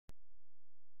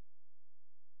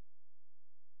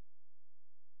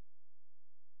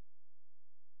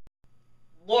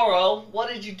Laurel, what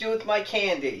did you do with my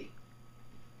candy?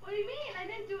 What do you mean? I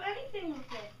didn't do anything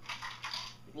with it.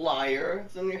 Liar,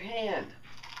 it's in your hand.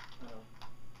 Oh.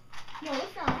 No,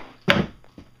 it's not.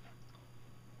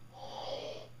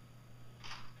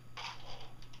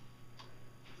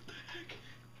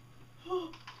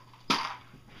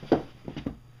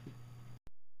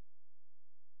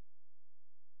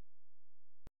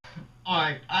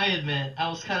 Alright, I admit, I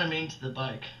was kind of mean to the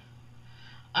bike.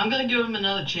 I'm gonna give him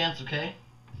another chance, okay?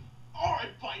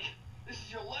 Alright, bike, this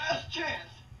is your last chance.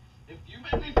 If you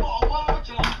make me fall one more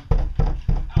time,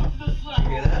 out to the slab You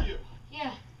hear that? with you.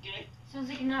 Yeah. Okay? Sounds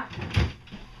like a knock.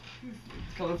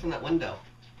 It's coming from that window.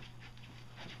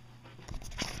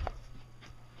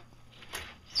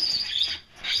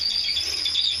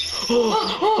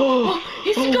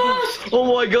 It's a ghost!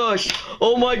 Oh my gosh!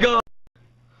 Oh my god!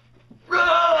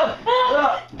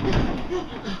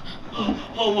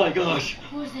 Oh my gosh!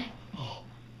 What was that? Oh,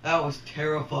 that was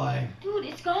terrifying. Dude,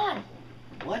 it's gone.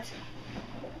 What?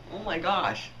 Oh my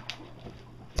gosh!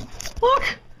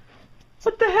 Look!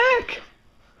 What the heck?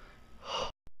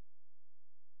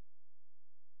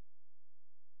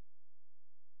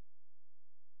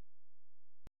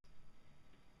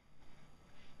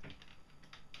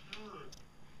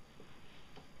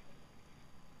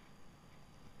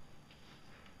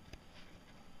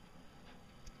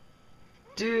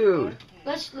 Dude,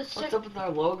 Let's what's check. up with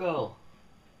our logo?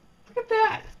 Look at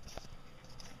that!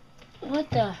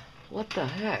 What the? What the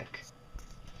heck?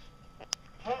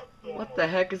 What the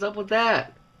heck is up with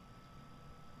that?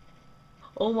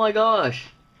 Oh my gosh!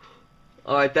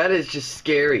 Alright, that is just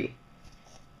scary.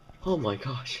 Oh my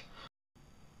gosh.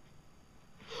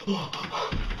 Oh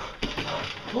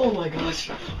my gosh.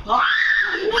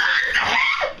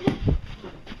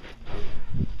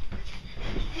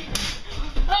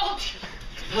 Ouch!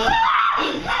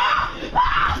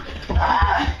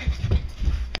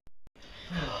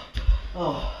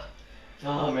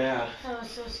 Oh man. That was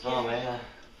so scary. Oh man.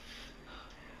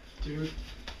 Dude,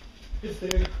 it's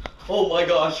there. Oh my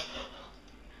gosh.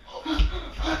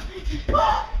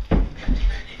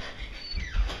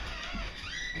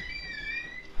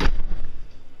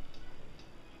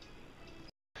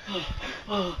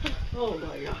 Oh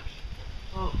my gosh.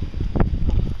 Oh.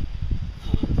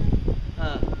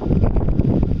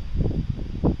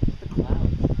 The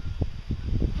clouds.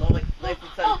 Smell like nice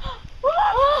and sunny.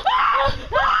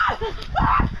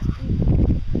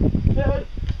 Dude.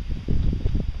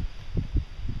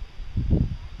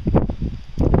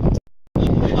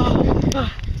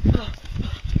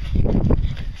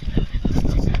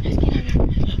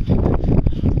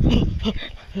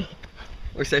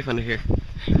 We're safe under here.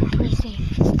 We're safe.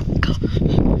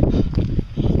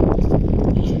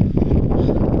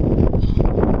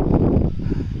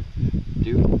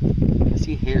 Dude, I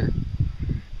see hair.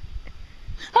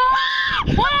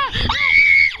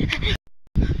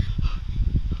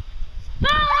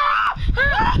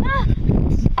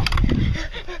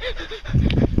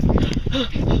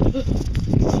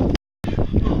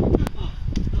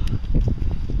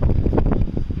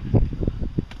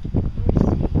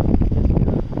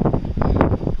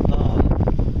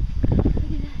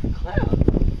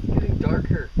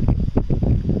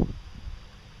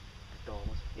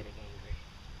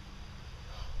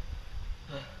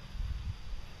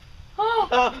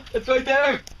 It's right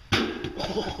there!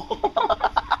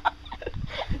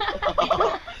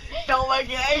 Don't make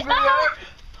it angry, Eric!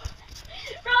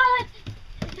 Run!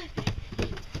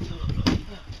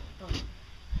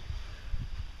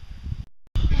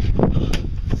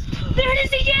 There it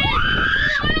is again!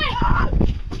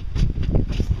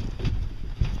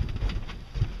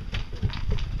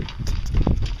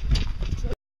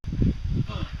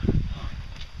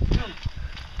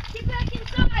 Get back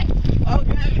inside!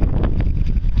 Okay!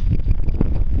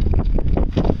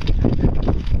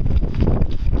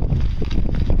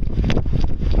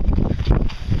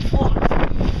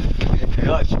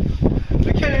 Gosh,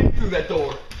 we can't in through that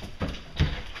door.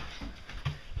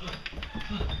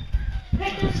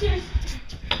 Back downstairs.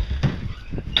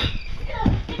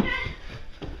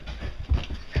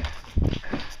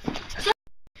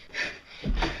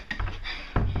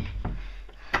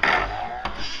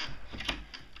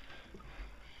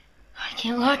 I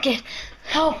can't lock it.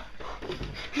 Help!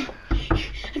 I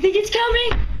think it's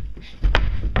coming.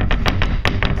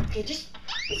 Okay, just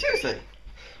Seriously,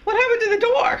 what happened to the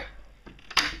door?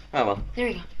 Oh well. there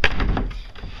we go.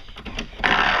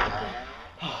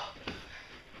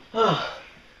 Oh,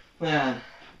 man,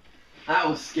 that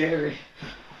was scary.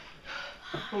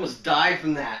 I almost died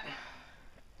from that.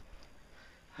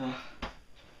 I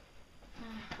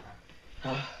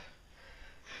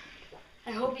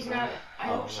hope he's not. I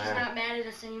hope she's man. not mad at us.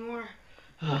 us anymore.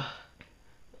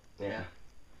 Yeah.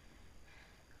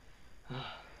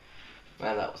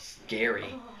 Man, that was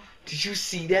scary. Did you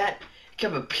see that? It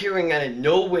kept appearing out of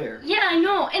nowhere. Yeah, I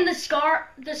know. And the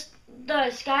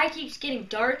sky keeps getting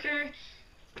darker.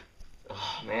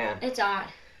 Oh, man. It's odd.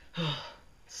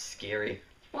 Scary.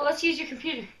 Well, let's use your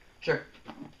computer. Sure.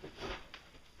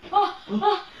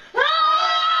 Oh,